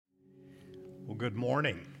Well, good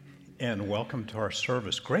morning and welcome to our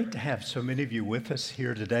service. Great to have so many of you with us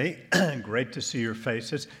here today. Great to see your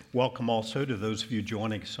faces. Welcome also to those of you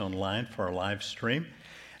joining us online for our live stream.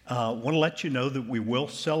 I want to let you know that we will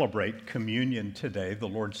celebrate communion today, the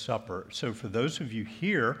Lord's Supper. So for those of you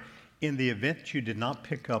here, in the event you did not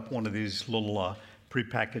pick up one of these little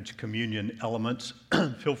prepackaged communion elements,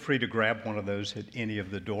 feel free to grab one of those at any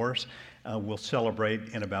of the doors. We'll celebrate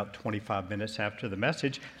in about 25 minutes after the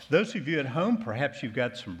message. Those of you at home, perhaps you've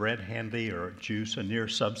got some bread handy or juice, a near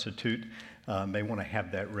substitute, may want to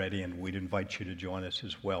have that ready, and we'd invite you to join us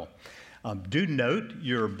as well. Do note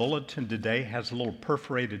your bulletin today has a little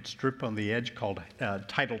perforated strip on the edge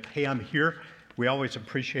titled, Hey, I'm Here. We always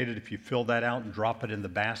appreciate it if you fill that out and drop it in the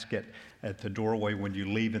basket at the doorway when you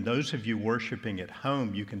leave. And those of you worshiping at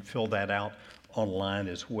home, you can fill that out online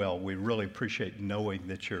as well. We really appreciate knowing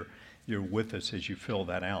that you're with us as you fill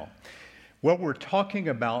that out. Well, we're talking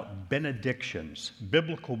about benedictions,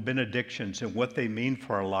 biblical benedictions, and what they mean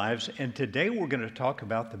for our lives. And today we're going to talk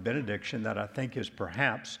about the benediction that I think is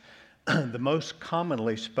perhaps the most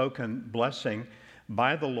commonly spoken blessing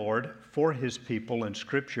by the Lord for his people in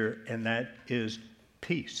Scripture, and that is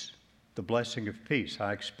peace, the blessing of peace.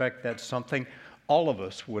 I expect that's something all of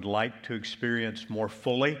us would like to experience more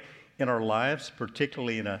fully in our lives,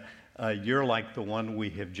 particularly in a year like the one we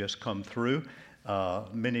have just come through.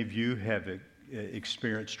 Many of you have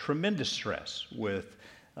experienced tremendous stress with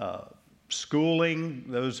schooling,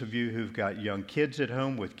 those of you who've got young kids at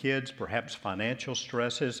home with kids, perhaps financial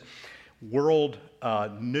stresses. World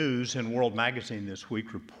News and World Magazine this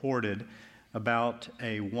week reported about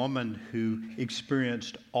a woman who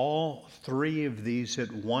experienced all three of these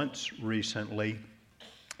at once recently.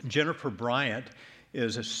 Jennifer Bryant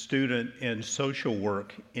is a student in social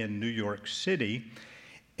work in New York City,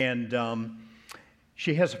 and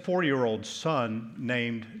she has a 4-year-old son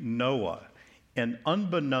named Noah. And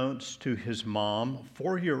unbeknownst to his mom,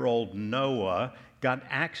 4-year-old Noah got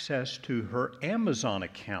access to her Amazon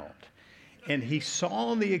account. And he saw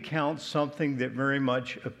on the account something that very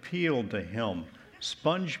much appealed to him,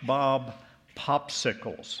 SpongeBob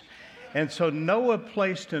popsicles. And so Noah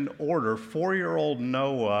placed an order, 4-year-old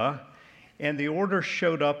Noah, and the order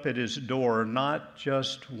showed up at his door, not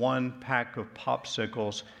just one pack of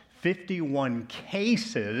popsicles, 51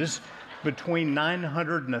 cases, between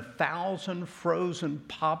 900 and 1,000 frozen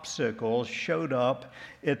popsicles showed up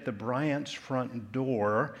at the Bryant's front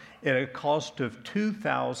door at a cost of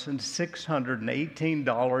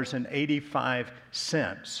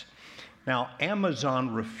 $2,618.85. Now,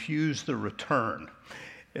 Amazon refused the return.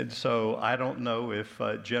 And so I don't know if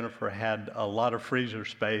Jennifer had a lot of freezer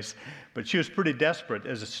space, but she was pretty desperate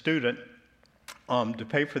as a student to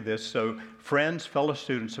pay for this. So friends, fellow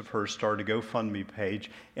students of hers started a GoFundMe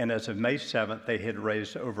page, and as of May 7th, they had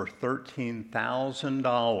raised over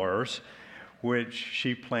 $13,000, which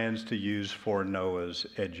she plans to use for Noah's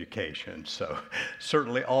education. So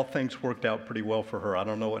certainly all things worked out pretty well for her. I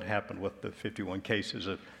don't know what happened with the 51 cases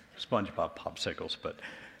of SpongeBob popsicles, but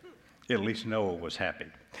at least Noah was happy.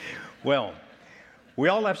 Well, we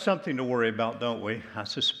all have something to worry about, don't we? I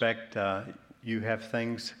suspect you have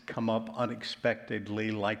things come up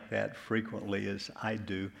unexpectedly like that frequently, as I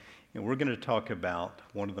do. And we're going to talk about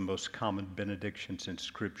one of the most common benedictions in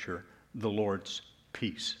Scripture, the Lord's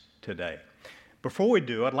peace, today. Before we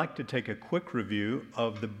do, I'd like to take a quick review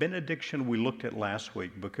of the benediction we looked at last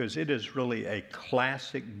week, because it is really a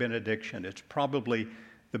classic benediction. It's probably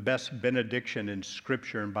the best benediction in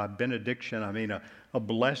Scripture, and by benediction I mean a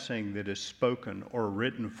blessing that is spoken or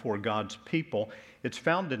written for God's people. It's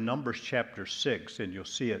found in Numbers chapter 6, and you'll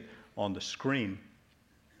see it on the screen.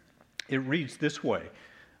 It reads this way: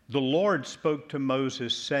 The Lord spoke to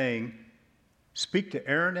Moses, saying, Speak to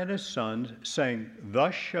Aaron and his sons, saying,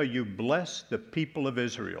 Thus shall you bless the people of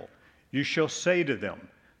Israel. You shall say to them,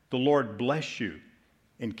 The Lord bless you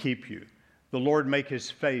and keep you. The Lord make his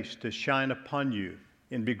face to shine upon you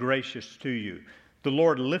and be gracious to you. The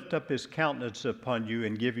Lord lift up his countenance upon you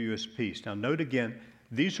and give you his peace. Now note again,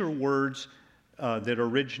 these are words that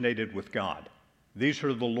originated with God. These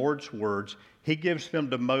are the Lord's words. He gives them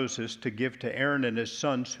to Moses to give to Aaron and his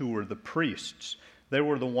sons, who were the priests. They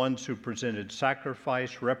were the ones who presented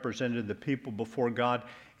sacrifice, represented the people before God,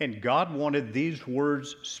 and God wanted these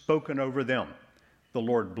words spoken over them. The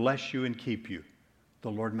Lord bless you and keep you.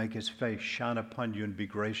 The Lord make his face shine upon you and be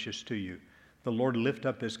gracious to you. The Lord lift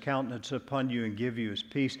up his countenance upon you and give you his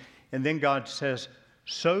peace. And then God says,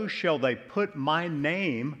 So shall they put my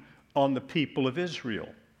name on the people of Israel,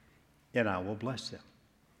 and I will bless them.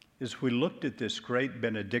 As we looked at this great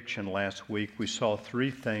benediction last week, we saw three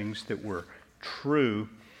things that were true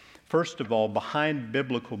First of all, behind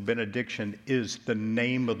biblical benediction is the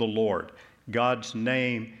name of the Lord. God's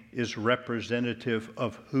name is representative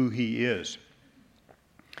of who He is.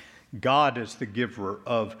 God is the giver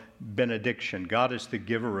of benediction. God is the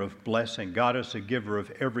giver of blessing. God is the giver of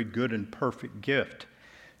every good and perfect gift.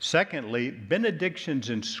 Secondly, benedictions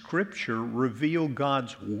in Scripture reveal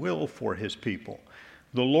God's will for His people.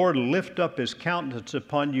 The Lord lift up His countenance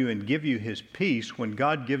upon you and give you His peace. When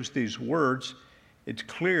God gives these words, it's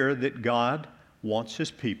clear that God wants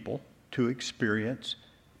His people to experience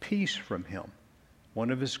peace from Him.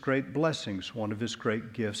 One of His great blessings, one of His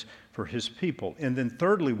great gifts for His people. And then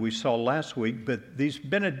thirdly, we saw last week, but these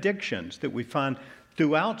benedictions that we find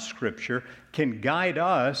throughout Scripture can guide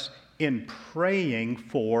us in praying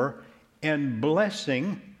for and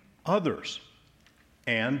blessing others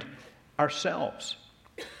and ourselves.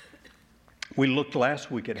 We looked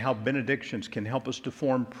last week at how benedictions can help us to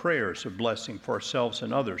form prayers of blessing for ourselves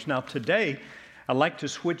and others. Now today, I'd like to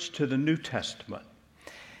switch to the New Testament.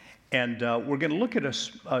 And we're going to look at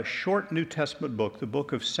a short New Testament book, the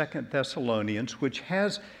book of 2 Thessalonians, which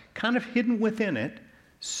has kind of hidden within it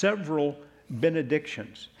several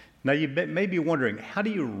benedictions. Now, you may be wondering, how do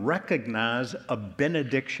you recognize a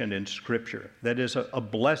benediction in Scripture? That is a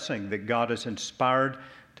blessing that God has inspired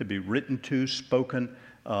to be written to, spoken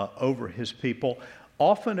over His people.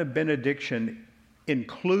 Often a benediction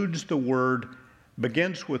includes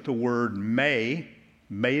begins with the word may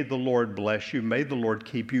the Lord bless you, may the Lord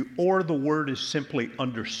keep you, or the word is simply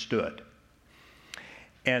understood.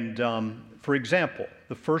 And for example,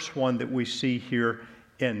 the first one that we see here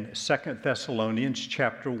in 2 Thessalonians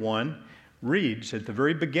chapter 1 reads, at the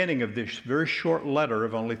very beginning of this very short letter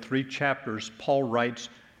of only 3 chapters, Paul writes,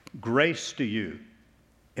 "Grace to you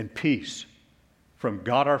and peace from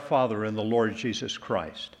God our Father and the Lord Jesus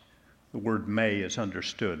Christ." The word may is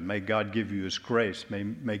understood. May God give you His grace.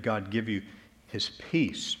 May God give you His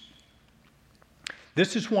peace.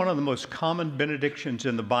 This is one of the most common benedictions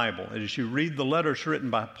in the Bible. As you read the letters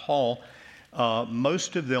written by Paul,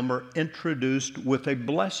 most of them are introduced with a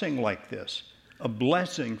blessing like this, a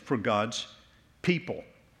blessing for God's people.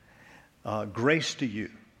 Grace to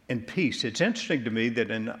you and peace. It's interesting to me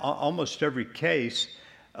that in almost every case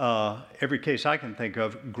I can think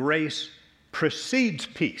of, grace precedes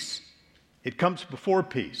peace. It comes before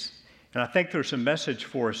peace. And I think there's a message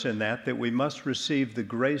for us in that we must receive the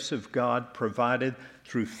grace of God provided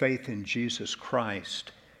through faith in Jesus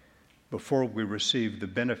Christ before we receive the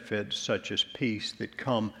benefits such as peace that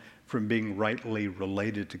come from being rightly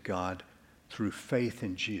related to God through faith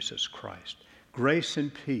in Jesus Christ. Grace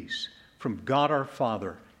and peace from God our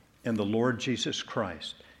Father and the Lord Jesus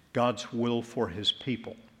Christ, God's will for His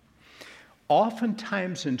people.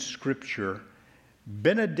 Oftentimes in Scripture,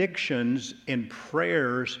 benedictions and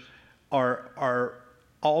prayers are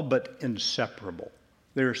all but inseparable.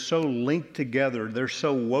 They're so linked together, they're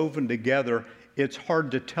so woven together, it's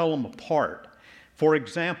hard to tell them apart. For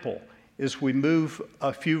example, as we move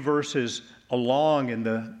a few verses along in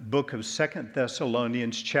the book of 2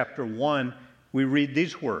 Thessalonians chapter 1, we read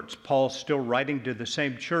these words. Paul's still writing to the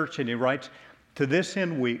same church, and he writes, "To this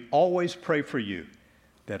end we always pray for you,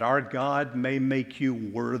 that our God may make you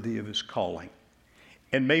worthy of His calling,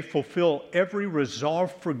 and may fulfill every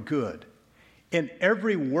resolve for good in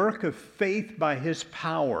every work of faith by His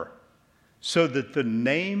power, so that the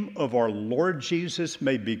name of our Lord Jesus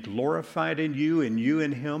may be glorified in you and you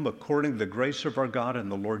in Him, according to the grace of our God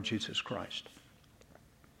and the Lord Jesus Christ."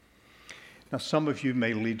 Now, some of you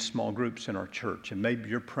may lead small groups in our church, and maybe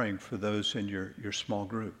you're praying for those in your small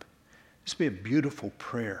group. This would be a beautiful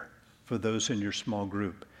prayer for those in your small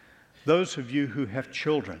group. Those of you who have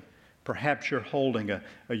children, perhaps you're holding a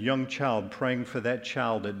young child, praying for that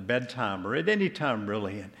child at bedtime or at any time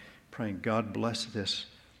really, and praying, God bless this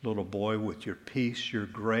little boy with your peace, your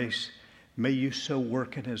grace. May you so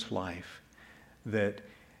work in his life that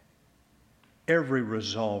every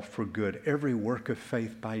resolve for good, every work of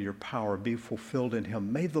faith by your power be fulfilled in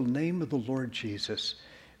him. May the name of the Lord Jesus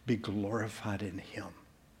be glorified in him.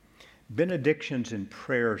 Benedictions and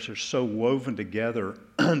prayers are so woven together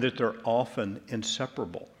that they're often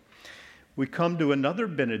inseparable. We come to another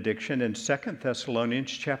benediction in 2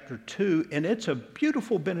 Thessalonians chapter 2, and it's a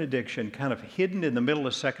beautiful benediction kind of hidden in the middle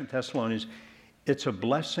of 2 Thessalonians. It's a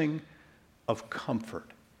blessing of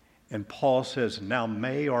comfort. And Paul says, "Now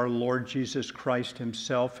may our Lord Jesus Christ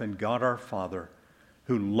Himself and God our Father,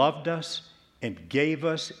 who loved us and gave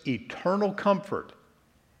us eternal comfort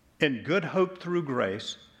and good hope through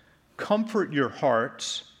grace, comfort your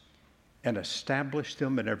hearts and establish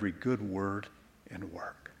them in every good word and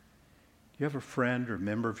work." You have a friend or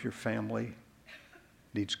member of your family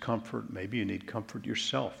needs comfort. Maybe you need comfort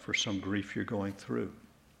yourself for some grief you're going through.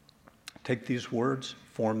 Take these words,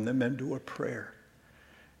 form them into a prayer.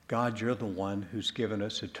 God, you're the one who's given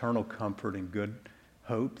us eternal comfort and good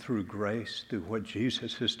hope through grace, through what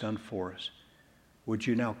Jesus has done for us. Would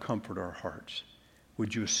you now comfort our hearts?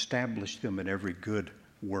 Would you establish them in every good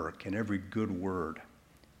work, in every good word?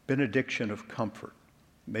 Benediction of comfort.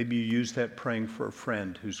 Maybe you use that praying for a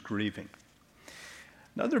friend who's grieving.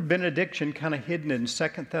 Another benediction kind of hidden in 2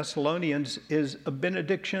 Thessalonians is a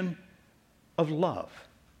benediction of love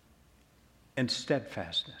and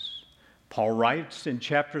steadfastness. Paul writes in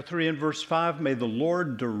chapter 3 and verse 5, may the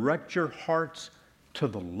Lord direct your hearts to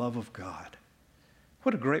the love of God.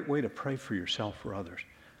 What a great way to pray for yourself or others.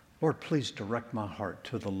 Lord, please direct my heart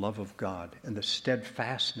to the love of God and the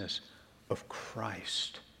steadfastness of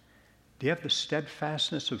Christ. Do you have the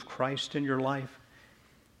steadfastness of Christ in your life?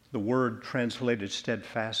 The word translated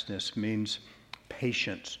steadfastness means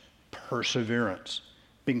patience, perseverance,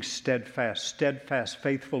 being steadfast,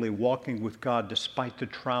 faithfully walking with God despite the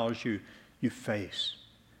trials you face.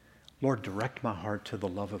 Lord, direct my heart to the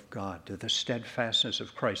love of God, to the steadfastness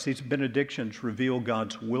of Christ. These benedictions reveal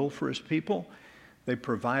God's will for his people. They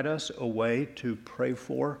provide us a way to pray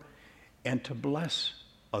for and to bless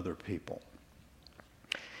other people.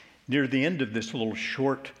 Near the end of this little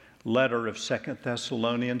short letter of 2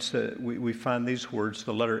 Thessalonians, we find these words.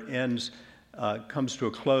 The letter ends, comes to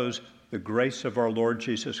a close. The grace of our Lord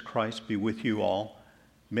Jesus Christ be with you all.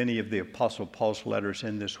 Many of the Apostle Paul's letters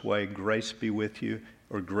end this way, grace be with you,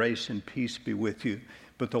 or grace and peace be with you.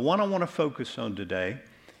 But the one I want to focus on today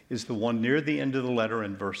is the one near the end of the letter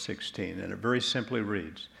in verse 16, and it very simply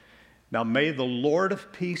reads, now may the Lord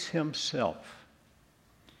of peace himself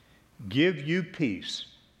give you peace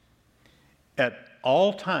at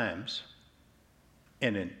all times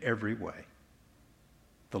and in every way.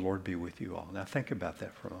 The Lord be with you all. Now think about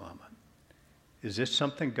that for a moment. Is this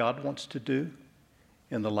something God wants to do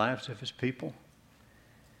in the lives of his people?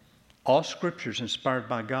 All Scripture is inspired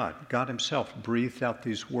by God. God himself breathed out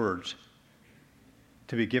these words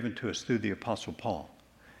to be given to us through the Apostle Paul.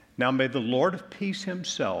 Now may the Lord of peace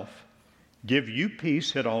himself give you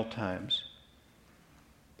peace at all times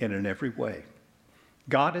and in every way.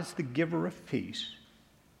 God is the giver of peace.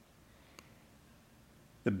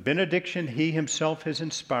 The benediction he himself has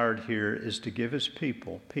inspired here is to give his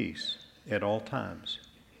people peace at all times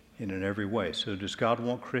and in every way. So does God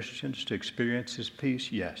want Christians to experience his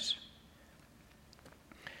peace? Yes.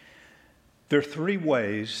 There are three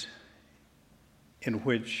ways in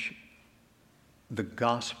which the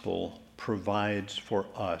gospel provides for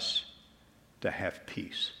us to have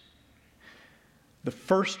peace. The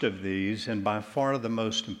first of these, and by far the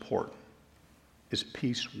most important, is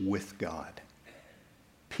peace with God.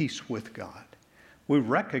 Peace with God. We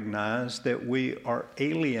recognize that we are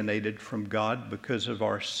alienated from God because of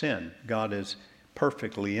our sin. God is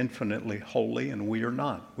perfectly, infinitely holy, and we are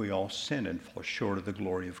not. We all sin and fall short of the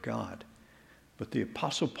glory of God. But the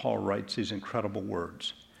Apostle Paul writes these incredible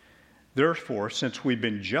words. Therefore, since we've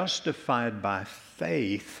been justified by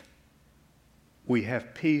faith, we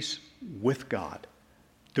have peace with God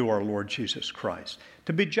through our Lord Jesus Christ.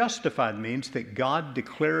 To be justified means that God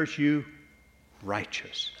declares you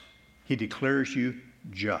righteous. He declares you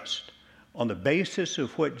just on the basis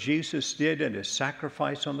of what Jesus did in his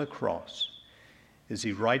sacrifice on the cross. As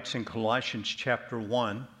he writes in Colossians chapter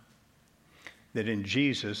 1, that in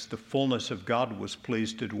Jesus the fullness of God was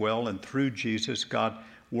pleased to dwell, and through Jesus God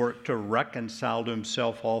worked to reconcile to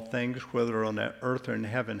himself all things, whether on earth or in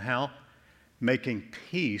heaven. How? Making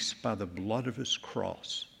peace by the blood of his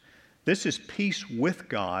cross. This is peace with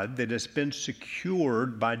God that has been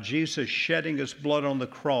secured by Jesus shedding his blood on the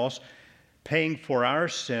cross, paying for our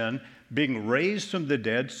sin, being raised from the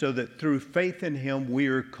dead, so that through faith in him we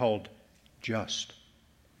are called just,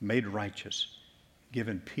 made righteous,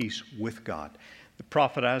 given peace with God. The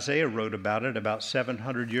prophet Isaiah wrote about it about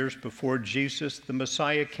 700 years before Jesus, the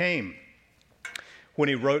Messiah, came. When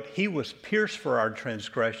he wrote, he was pierced for our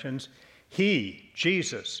transgressions. He,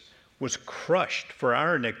 Jesus, was crushed for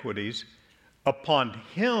our iniquities. Upon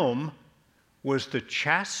him was the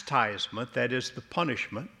chastisement, that is the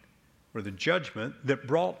punishment or the judgment, that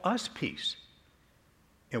brought us peace.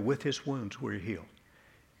 And with his wounds we're healed.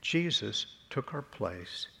 Jesus took our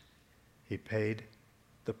place. He paid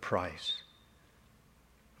the price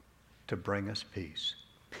to bring us peace.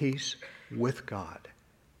 Peace with God.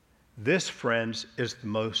 This, friends, is the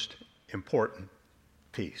most important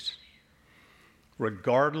peace.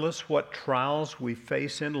 Regardless what trials we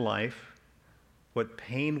face in life, what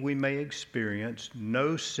pain we may experience,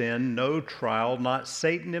 no sin, no trial, not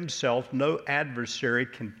Satan himself, no adversary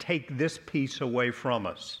can take this peace away from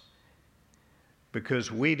us.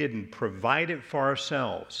 Because we didn't provide it for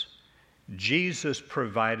ourselves. Jesus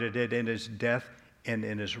provided it in his death and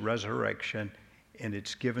in his resurrection, and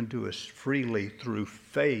it's given to us freely through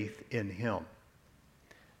faith in him.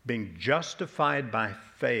 Being justified by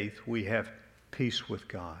faith, we have peace with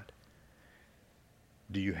God.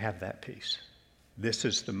 Do you have that peace? This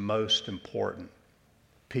is the most important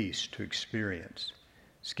peace to experience.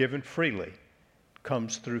 It's given freely,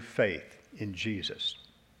 comes through faith in Jesus.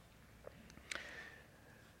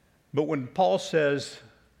 But when Paul says,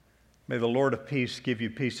 may the Lord of peace give you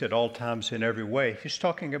peace at all times in every way, he's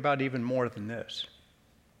talking about even more than this.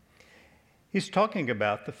 He's talking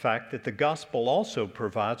about the fact that the gospel also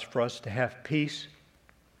provides for us to have peace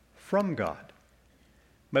from God.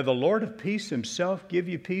 May the Lord of peace himself give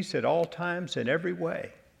you peace at all times in every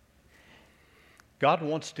way. God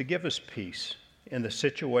wants to give us peace in the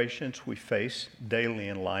situations we face daily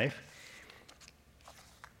in life.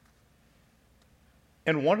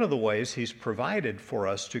 And one of the ways he's provided for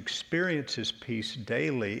us to experience his peace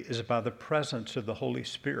daily is by the presence of the Holy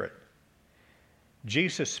Spirit.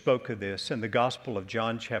 Jesus spoke of this in the Gospel of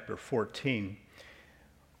John chapter 14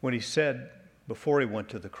 when he said, before he went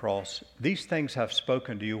to the cross, these things I've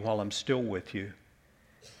spoken to you while I'm still with you,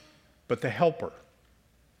 but the Helper,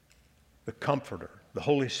 the Comforter, the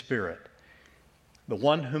Holy Spirit, the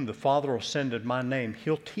one whom the Father will send in my name,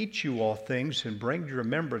 he'll teach you all things and bring to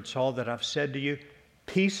remembrance all that I've said to you.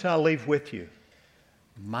 Peace I leave with you.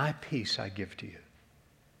 My peace I give to you.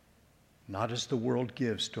 Not as the world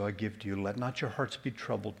gives do I give to you. Let not your hearts be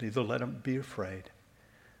troubled, neither let them be afraid.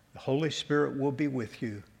 The Holy Spirit will be with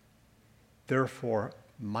you. Therefore,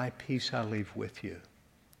 my peace I leave with you.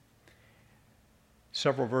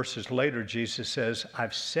 Several verses later, Jesus says,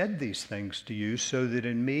 I've said these things to you so that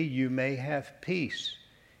in me you may have peace.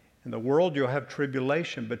 In the world you'll have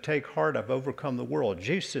tribulation, but take heart, I've overcome the world.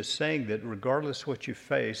 Jesus is saying that regardless of what you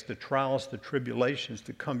face, the trials, the tribulations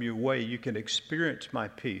that come your way, you can experience my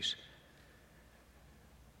peace.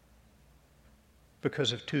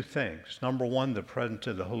 Because of two things. Number one, the presence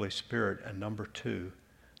of the Holy Spirit, and number two,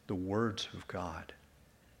 the words of God.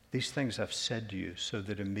 These things I've said to you so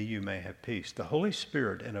that in me you may have peace. The Holy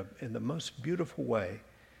Spirit, in the most beautiful way,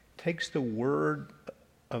 takes the word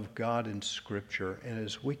of God in Scripture, and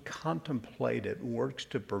as we contemplate it, works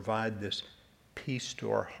to provide this peace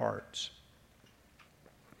to our hearts.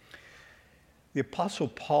 The Apostle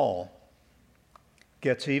Paul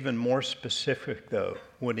gets even more specific, though,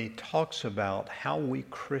 when he talks about how we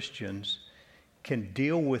Christians can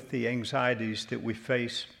deal with the anxieties that we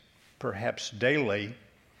face perhaps daily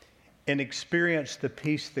and experience the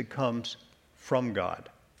peace that comes from God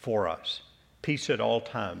for us. Peace at all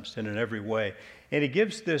times and in every way. And he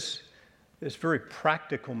gives this very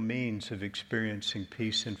practical means of experiencing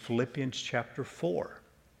peace in Philippians chapter 4.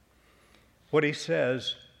 What he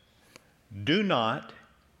says, do not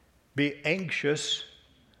be anxious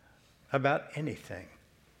about anything.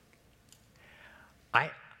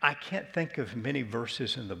 I can't think of many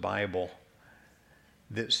verses in the Bible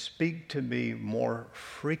that speak to me more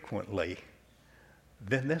frequently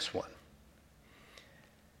than this one.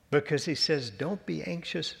 Because he says, don't be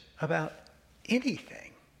anxious about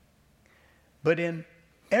anything, but in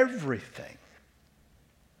everything,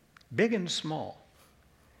 big and small,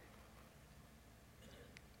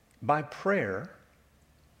 by prayer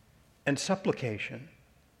and supplication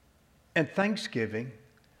and thanksgiving,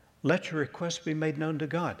 let your requests be made known to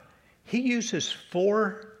God. He uses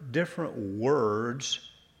 4 different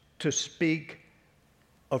words to speak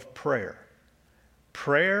of prayer.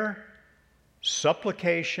 Prayer,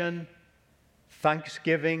 supplication,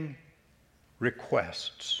 thanksgiving,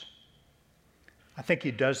 requests. I think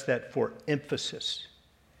he does that for emphasis.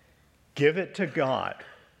 Give it to God.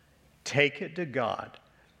 Take it to God.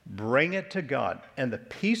 Bring it to God. And the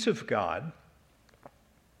peace of God,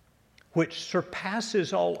 which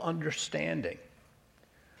surpasses all understanding,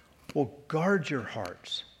 will guard your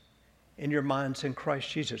hearts and your minds in Christ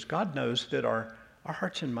Jesus. God knows that our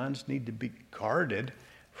hearts and minds need to be guarded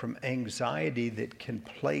from anxiety that can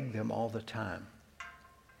plague them all the time.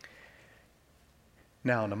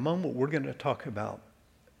 Now, in a moment, we're going to talk about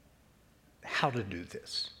how to do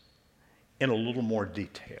this in a little more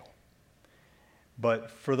detail. But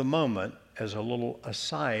for the moment, as a little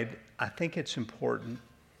aside, I think it's important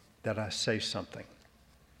that I say something.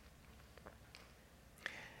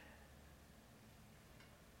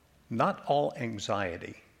 Not all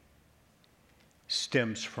anxiety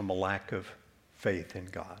stems from a lack of faith in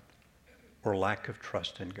God or lack of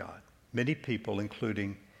trust in God. many people,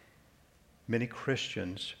 including many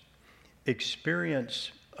Christians,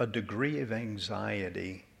 experience a degree of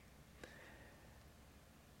anxiety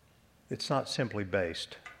that's not simply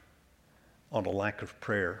based on a lack of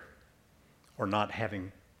prayer or not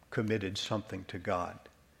having committed something to God.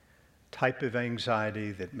 Type of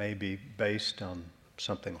anxiety that may be based on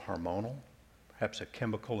something hormonal, perhaps a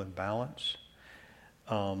chemical imbalance.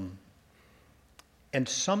 And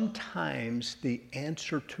sometimes the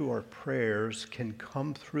answer to our prayers can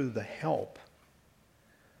come through the help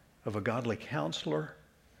of a godly counselor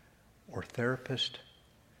or therapist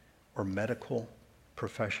or medical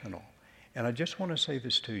professional. And I just want to say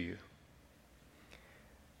this to you.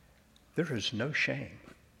 There is no shame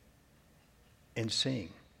in seeing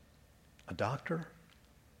a doctor,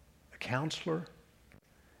 a counselor,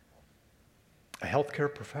 a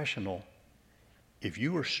healthcare professional if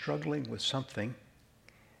you are struggling with something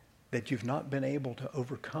that you've not been able to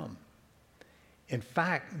overcome. In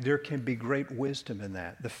fact, there can be great wisdom in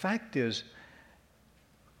that. The fact is,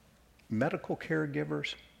 medical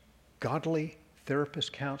caregivers, godly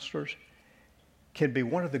therapists, counselors, can be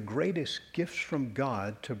one of the greatest gifts from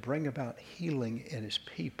God to bring about healing in His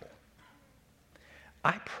people.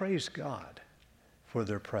 I praise God for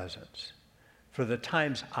their presence, for the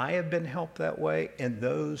times I have been helped that way, and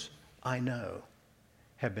those I know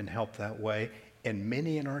have been helped that way, and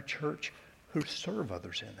many in our church who serve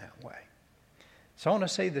others in that way. So I want to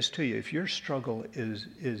say this to you. If your struggle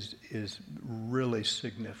is really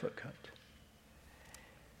significant,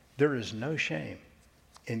 there is no shame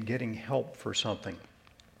in getting help for something.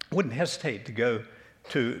 I wouldn't hesitate to go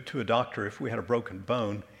to a doctor if we had a broken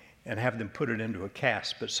bone and have them put it into a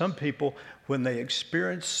cast. But some people, when they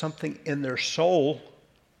experience something in their soul,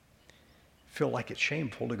 feel like it's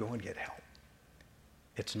shameful to go and get help.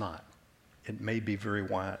 It's not. It may be very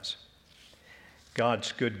wise.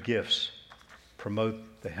 God's good gifts promote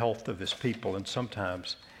the health of His people, and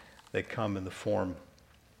sometimes they come in the form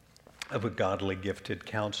of a godly gifted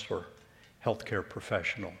counselor, healthcare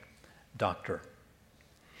professional, doctor.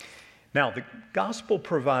 Now, the gospel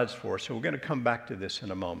provides for us, so we're going to come back to this in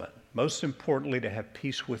a moment. Most importantly, to have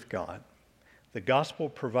peace with God. The gospel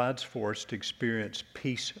provides for us to experience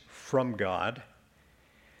peace from God.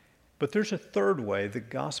 But there's a third way the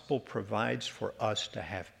gospel provides for us to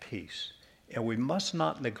have peace. And we must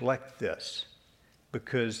not neglect this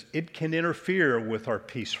because it can interfere with our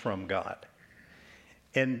peace from God.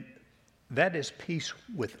 And that is peace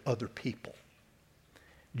with other people.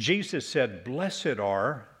 Jesus said, "Blessed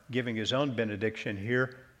are," giving His own benediction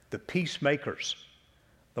here, "the peacemakers,"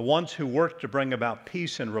 the ones who work to bring about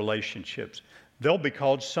peace in relationships. They'll be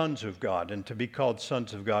called sons of God. And to be called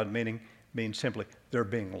sons of God means simply they're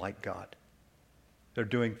being like God. They're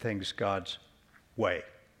doing things God's way.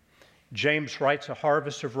 James writes, "A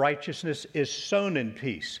harvest of righteousness is sown in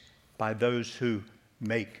peace by those who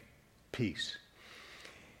make peace."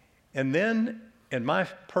 And then, in my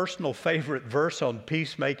personal favorite verse on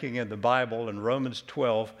peacemaking in the Bible, in Romans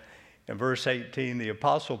 12 and verse 18, the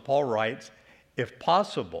Apostle Paul writes, if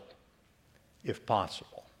possible,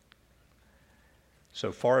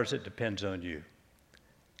 so far as it depends on you,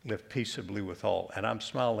 live peaceably with all. And I'm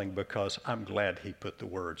smiling because I'm glad he put the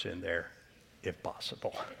words in there, if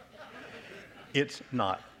possible. It's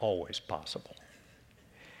not always possible.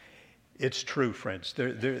 It's true, friends.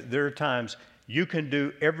 There are times you can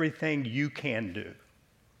do everything you can do.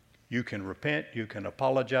 You can repent, you can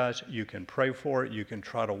apologize, you can pray for it, you can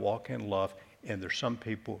try to walk in love, and there's some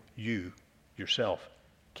people you yourself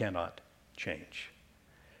cannot change.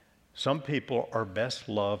 Some people are best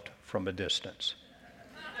loved from a distance.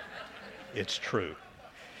 It's true.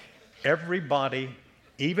 Everybody,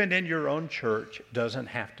 even in your own church, doesn't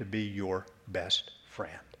have to be your best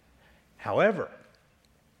friend. However,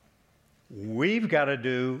 we've got to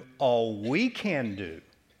do all we can do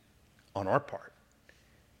on our part.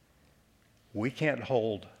 We can't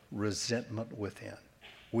hold resentment within.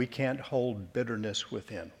 We can't hold bitterness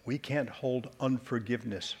within. We can't hold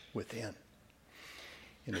unforgiveness within.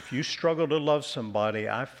 And if you struggle to love somebody,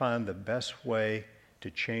 I find the best way to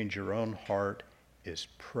change your own heart is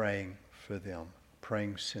praying for them,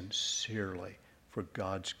 praying sincerely for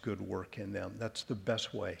God's good work in them. That's the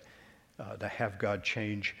best way to have God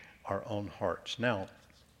change our own hearts. Now,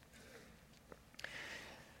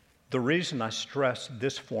 the reason I stress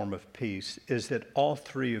this form of peace is that all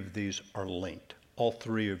three of these are linked. All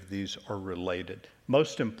three of these are related.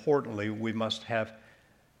 Most importantly, we must have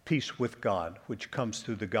peace with God, which comes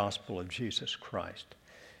through the gospel of Jesus Christ.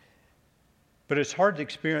 But it's hard to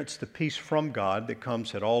experience the peace from God that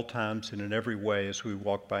comes at all times and in every way as we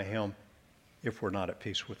walk by Him if we're not at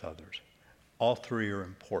peace with others. All three are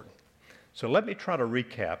important. So let me try to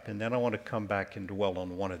recap, and then I want to come back and dwell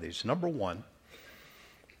on one of these. Number one,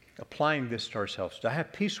 applying this to ourselves, to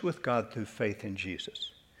have peace with God through faith in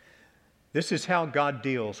Jesus. This is how God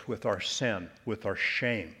deals with our sin, with our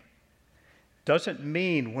shame. Doesn't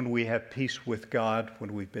mean when we have peace with God,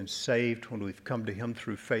 when we've been saved, when we've come to Him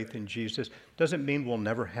through faith in Jesus, doesn't mean we'll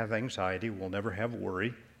never have anxiety, we'll never have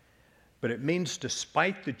worry. But it means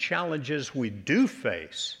despite the challenges we do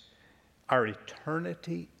face, our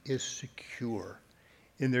eternity is secure.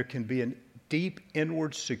 And there can be a deep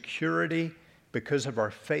inward security because of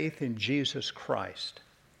our faith in Jesus Christ,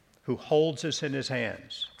 who holds us in His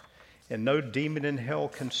hands. And no demon in hell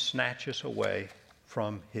can snatch us away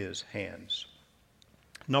from His hands.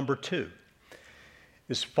 Number two,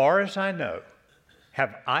 as far as I know,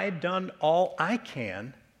 have I done all I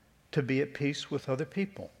can to be at peace with other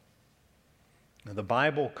people? Now, the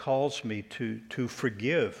Bible calls me to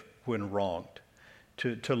forgive when wronged,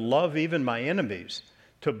 to love even my enemies,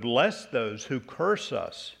 to bless those who curse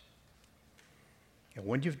us. And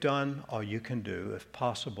when you've done all you can do, if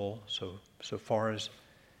possible, so far as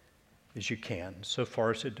you can, so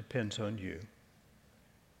far as it depends on you,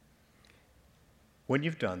 when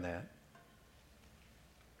you've done that,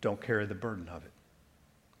 don't carry the burden of it.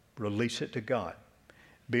 Release it to God.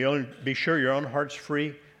 Be sure your own heart's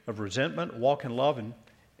free of resentment, walk in love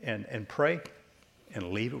and pray,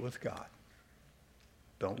 and leave it with God.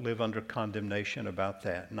 Don't live under condemnation about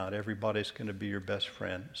that. Not everybody's going to be your best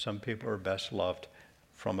friend. Some people are best loved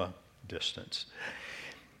from a distance.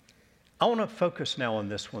 I want to focus now on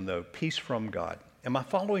this one, though, peace from God. Am I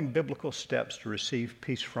following biblical steps to receive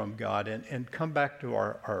peace from God? And come back to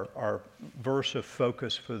our verse of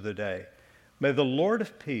focus for the day. May the Lord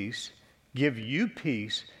of peace give you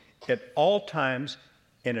peace at all times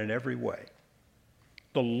and in every way.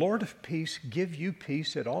 The Lord of peace give you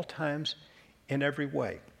peace at all times in every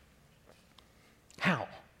way. How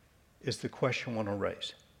is the question I want to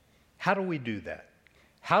raise. How do we do that?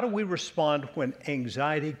 How do we respond when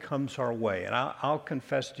anxiety comes our way? And I'll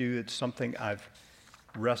confess to you, it's something I've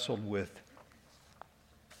wrestled with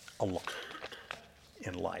a lot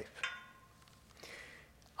in life.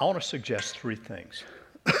 I want to suggest three things.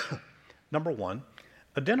 Number one,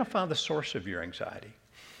 identify the source of your anxiety.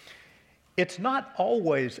 It's not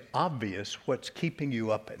always obvious what's keeping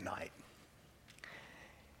you up at night.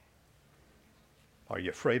 Are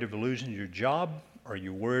you afraid of losing your job? Are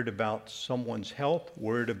you worried about someone's health?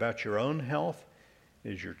 Worried about your own health?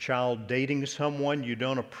 Is your child dating someone you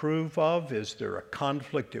don't approve of? Is there a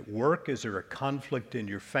conflict at work? Is there a conflict in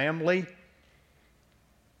your family?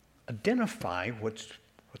 Identify what's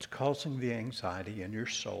causing the anxiety in your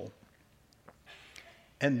soul.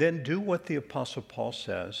 And then do what the Apostle Paul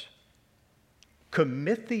says.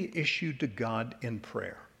 Commit the issue to God in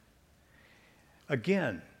prayer.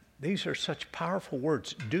 Again, these are such powerful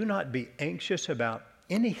words. Do not be anxious about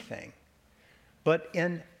anything, but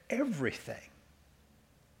in everything.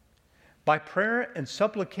 By prayer and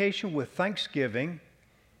supplication with thanksgiving,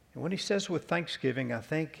 and when he says with thanksgiving, I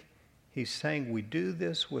think he's saying we do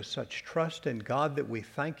this with such trust in God that we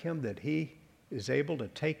thank him that he is able to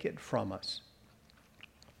take it from us.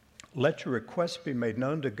 Let your requests be made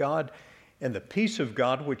known to God, and the peace of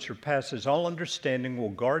God, which surpasses all understanding, will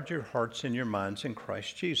guard your hearts and your minds in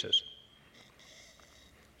Christ Jesus.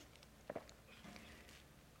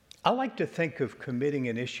 I like to think of committing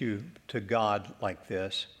an issue to God like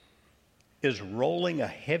this is rolling a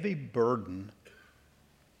heavy burden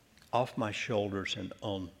off my shoulders and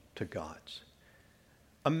onto God's.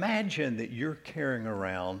 Imagine that you're carrying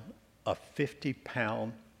around a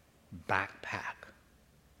 50-pound backpack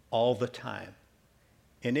all the time,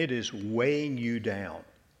 and it is weighing you down.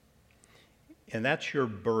 And that's your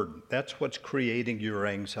burden. That's what's creating your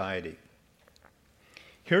anxiety.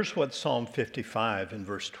 Here's what Psalm 55 in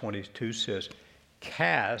verse 22 says.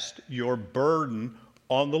 Cast your burden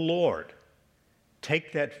on the Lord.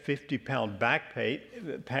 Take that 50-pound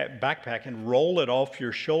backpack and roll it off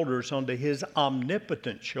your shoulders onto his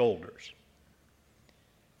omnipotent shoulders,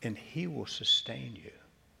 and he will sustain you.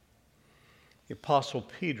 The Apostle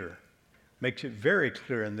Peter makes it very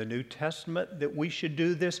clear in the New Testament that we should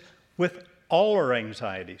do this with all our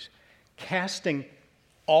anxieties, casting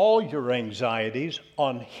all your anxieties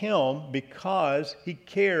on him because he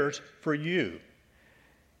cares for you.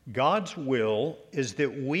 God's will is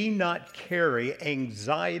that we not carry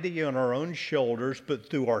anxiety on our own shoulders, but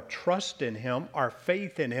through our trust in him, our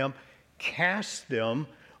faith in him, cast them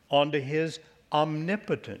onto his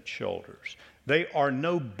omnipotent shoulders. They are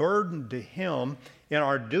no burden to him, and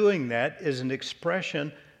our doing that is an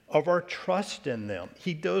expression of our trust in them.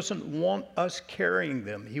 He doesn't want us carrying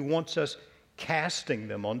them. He wants us casting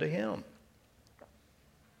them onto him.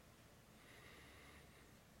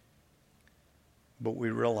 But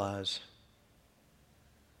we realize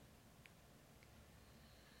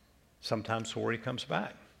sometimes the worry comes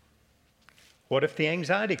back. What if the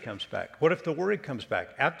anxiety comes back? What if the worry comes back?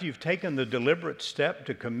 After you've taken the deliberate step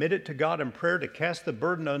to commit it to God in prayer, to cast the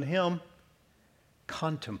burden on Him,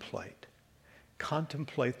 contemplate.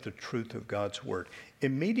 Contemplate the truth of God's Word.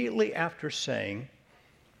 Immediately after saying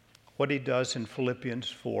what he does in Philippians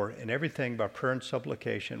 4, in everything by prayer and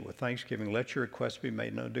supplication with thanksgiving, let your requests be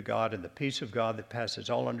made known to God, and the peace of God that passes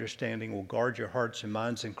all understanding will guard your hearts and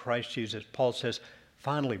minds in Christ Jesus. Paul says,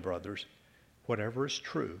 finally, brothers, whatever is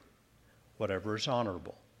true, whatever is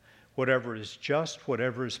honorable, whatever is just,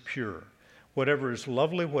 whatever is pure, whatever is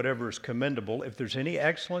lovely, whatever is commendable, if there's any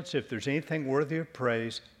excellence, if there's anything worthy of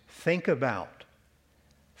praise, think about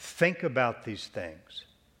these things.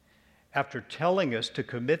 After telling us to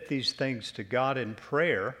commit these things to God in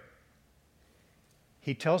prayer,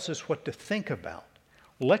 he tells us what to think about.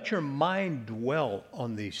 Let your mind dwell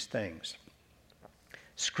on these things.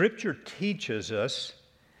 Scripture teaches us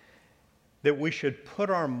that we should put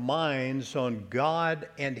our minds on God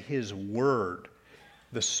and His Word.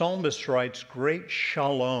 The psalmist writes, great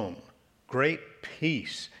shalom, great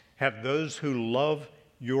peace, have those who love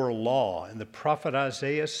your law. And the prophet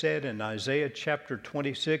Isaiah said in Isaiah chapter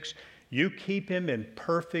 26, you keep him in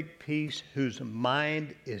perfect peace whose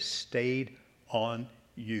mind is stayed on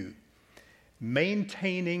you.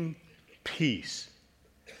 Maintaining peace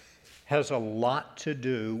has a lot to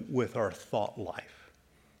do with our thought life.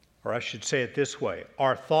 Or I should say it this way,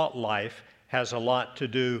 our thought life has a lot to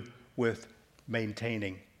do with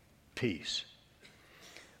maintaining peace.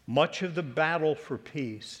 Much of the battle for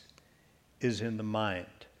peace is in the mind.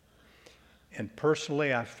 And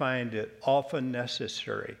personally, I find it often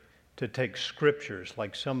necessary to take scriptures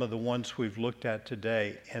like some of the ones we've looked at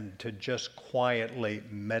today and to just quietly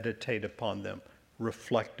meditate upon them,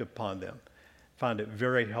 reflect upon them. Find it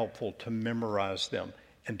very helpful to memorize them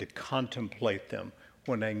and to contemplate them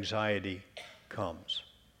when anxiety comes.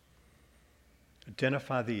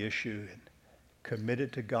 Identify the issue and commit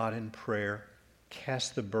it to God in prayer,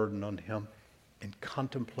 cast the burden on Him, and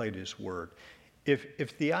contemplate His Word.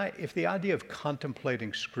 If the idea of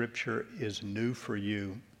contemplating Scripture is new for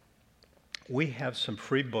you, we have some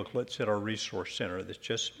free booklets at our resource center that's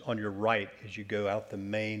just on your right as you go out the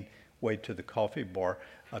main way to the coffee bar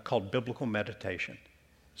called Biblical Meditation.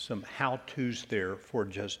 Some how-tos there for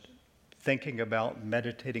just thinking about,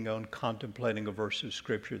 meditating on, contemplating a verse of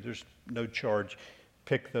Scripture. There's no charge.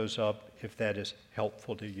 Pick those up if that is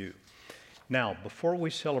helpful to you. Now, before we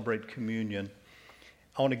celebrate communion,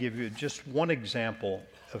 I want to give you just one example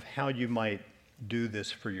of how you might do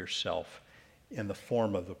this for yourself in the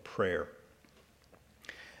form of a prayer.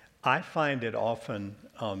 I find it often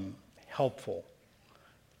helpful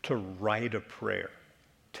to write a prayer,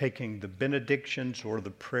 taking the benedictions or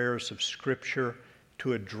the prayers of Scripture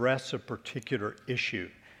to address a particular issue.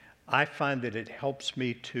 I find that it helps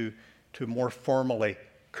me to more formally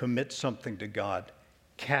commit something to God,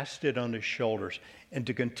 cast it on His shoulders, and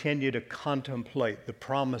to continue to contemplate the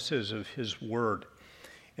promises of His Word.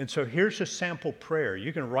 And so here's a sample prayer.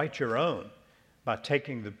 You can write your own by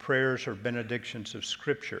taking the prayers or benedictions of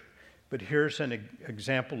Scripture. But here's an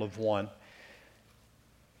example of one.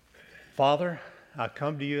 Father, I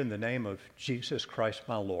come to you in the name of Jesus Christ,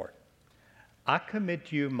 my Lord. I commit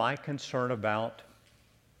to you my concern about,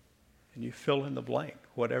 and you fill in the blank,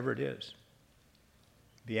 whatever it is.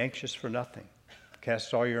 Be anxious for nothing.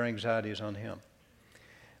 Cast all your anxieties on Him.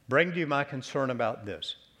 Bring to you my concern about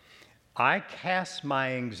this. I cast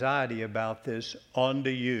my anxiety about this onto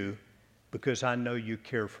you because I know you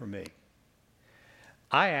care for me.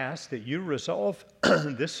 I ask that you resolve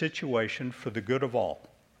this situation for the good of all.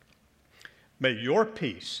 May your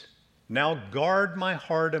peace now guard my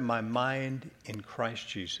heart and my mind in Christ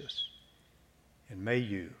Jesus. And may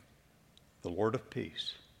you, the Lord of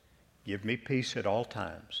peace, give me peace at all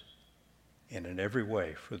times and in every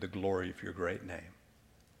way for the glory of your great name.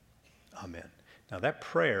 Amen. Now that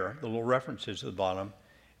prayer, the little references at the bottom,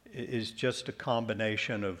 is just a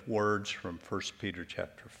combination of words from 1 Peter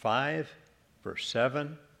chapter 5, verse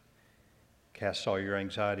 7, cast all your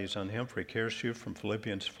anxieties on Him, for He cares for you, from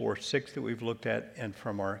Philippians 4:6 that we've looked at, and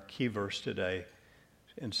from our key verse today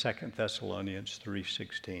in 2 Thessalonians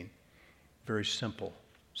 3:16. Very simple,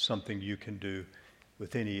 something you can do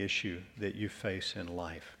with any issue that you face in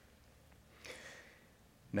life.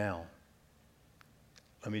 Now,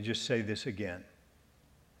 let me just say this again.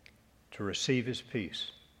 To receive His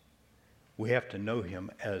peace, we have to know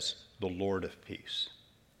Him as the Lord of peace,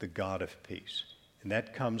 the God of peace. And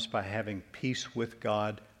that comes by having peace with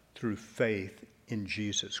God through faith in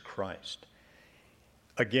Jesus Christ.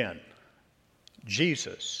 Again,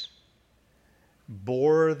 Jesus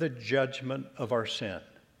bore the judgment of our sin.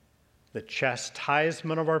 The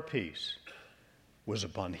chastisement of our peace was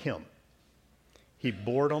upon him. He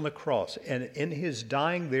bore it on the cross. And in his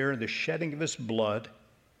dying there and the shedding of his blood,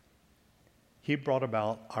 he brought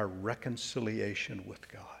about our reconciliation with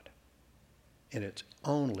God. And it's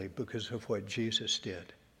only because of what Jesus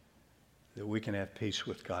did that we can have peace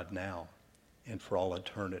with God now and for all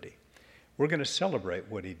eternity. We're going to celebrate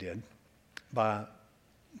what he did by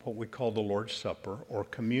what we call the Lord's Supper or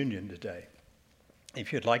communion today.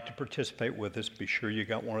 If you'd like to participate with us, be sure you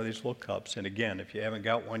got one of these little cups. And again, if you haven't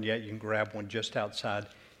got one yet, you can grab one just outside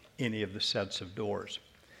any of the sets of doors.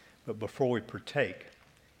 But before we partake,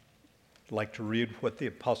 I'd like to read what the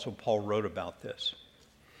Apostle Paul wrote about this.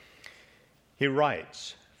 He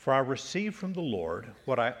writes, "For I received from the Lord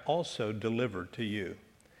what I also delivered to you,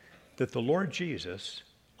 that the Lord Jesus,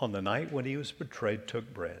 on the night when he was betrayed,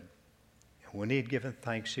 took bread. And when he had given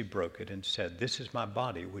thanks, he broke it and said, 'This is my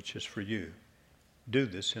body, which is for you. Do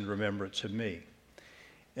this in remembrance of me.'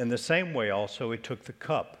 In the same way also he took the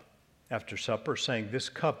cup after supper, saying, 'This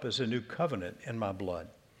cup is a new covenant in my blood.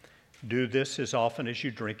 Do this as often as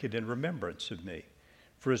you drink it in remembrance of me.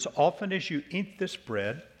 For as often as you eat this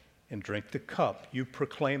bread and drink the cup, you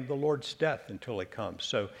proclaim the Lord's death until he comes.'"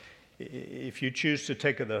 So if you choose to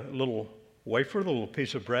take the little wafer, the little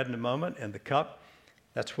piece of bread in a moment, and the cup,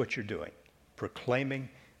 that's what you're doing, proclaiming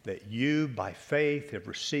that you, by faith, have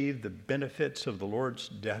received the benefits of the Lord's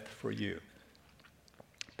death for you.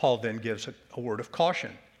 Paul then gives a word of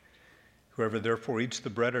caution. "Whoever therefore eats the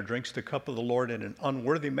bread or drinks the cup of the Lord in an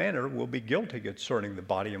unworthy manner will be guilty concerning the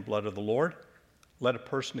body and blood of the Lord. Let a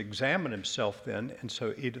person examine himself then, and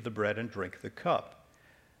so eat of the bread and drink the cup."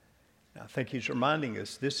 Now, I think he's reminding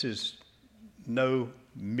us this is no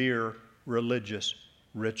mere religious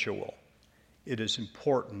ritual. It is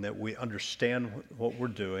important that we understand what we're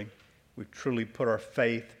doing. We truly put our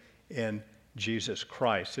faith in Jesus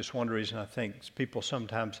Christ. It's one reason I think people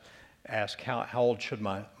sometimes ask, how old should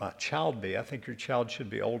my child be? I think your child should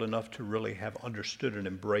be old enough to really have understood and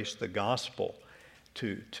embraced the gospel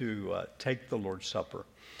to take the Lord's Supper.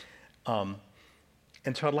 And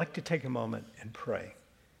so I'd like to take a moment and pray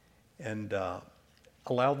and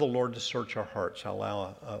allow the Lord to search our hearts.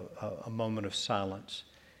 Allow a moment of silence,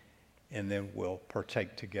 and then we'll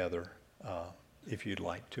partake together if you'd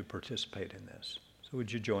like to participate in this. So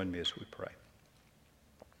would you join me as we pray?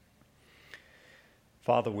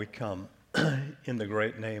 Father, we come in the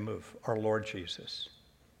great name of our Lord Jesus.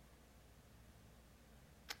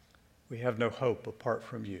 We have no hope apart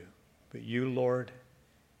from you, but you, Lord,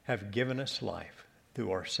 have given us life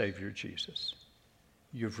through our Savior Jesus.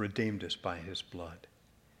 You've redeemed us by his blood.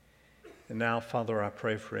 And now, Father, I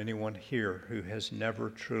pray for anyone here who has never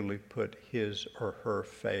truly put his or her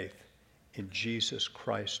faith in Jesus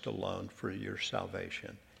Christ alone for your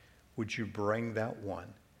salvation. Would you bring that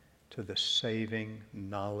one to the saving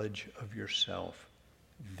knowledge of yourself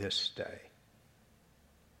this day?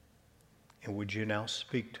 And would you now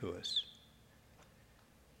speak to us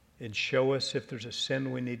and show us if there's a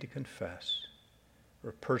sin we need to confess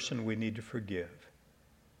or a person we need to forgive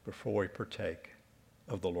before we partake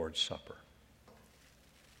of the Lord's Supper.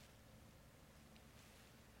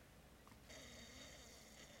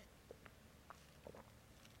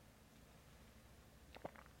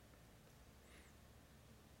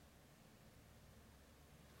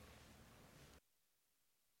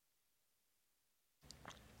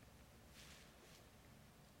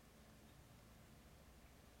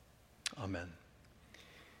 Amen.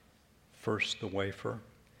 First, the wafer.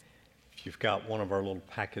 If you've got one of our little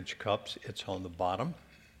package cups, it's on the bottom.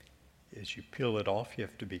 As you peel it off, you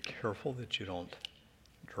have to be careful that you don't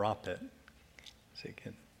drop it, so it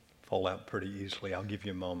can fall out pretty easily. I'll give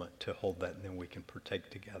you a moment to hold that, and then we can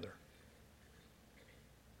partake together.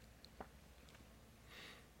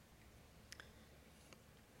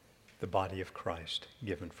 The body of Christ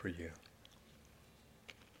given for you.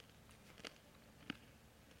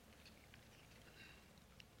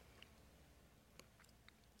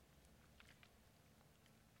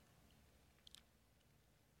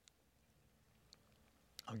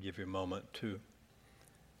 I'll give you a moment to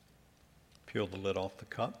peel the lid off the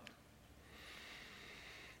cup.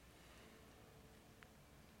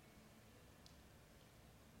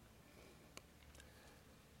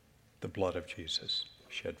 The blood of Jesus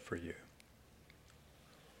shed for you.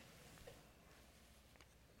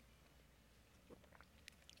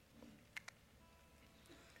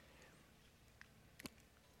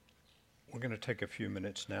 We're going to take a few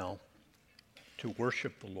minutes now to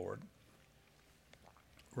worship the Lord.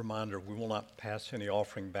 Reminder, we will not pass any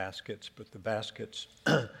offering baskets, but the baskets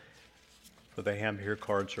for the Ham Here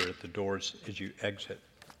cards are at the doors as you exit.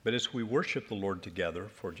 But as we worship the Lord together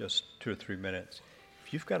for just 2 or 3 minutes,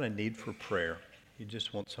 if you've got a need for prayer, you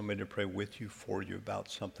just want somebody to pray with you, for you about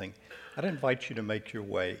something, I'd invite you to make your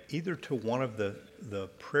way either to one of the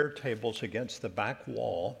prayer tables against the back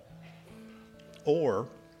wall or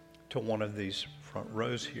to one of these front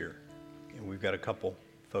rows here. And we've got a couple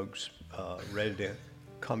folks ready to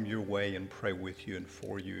come your way and pray with you and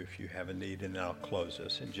for you if you have a need. And then I'll close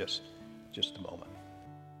this in just a moment.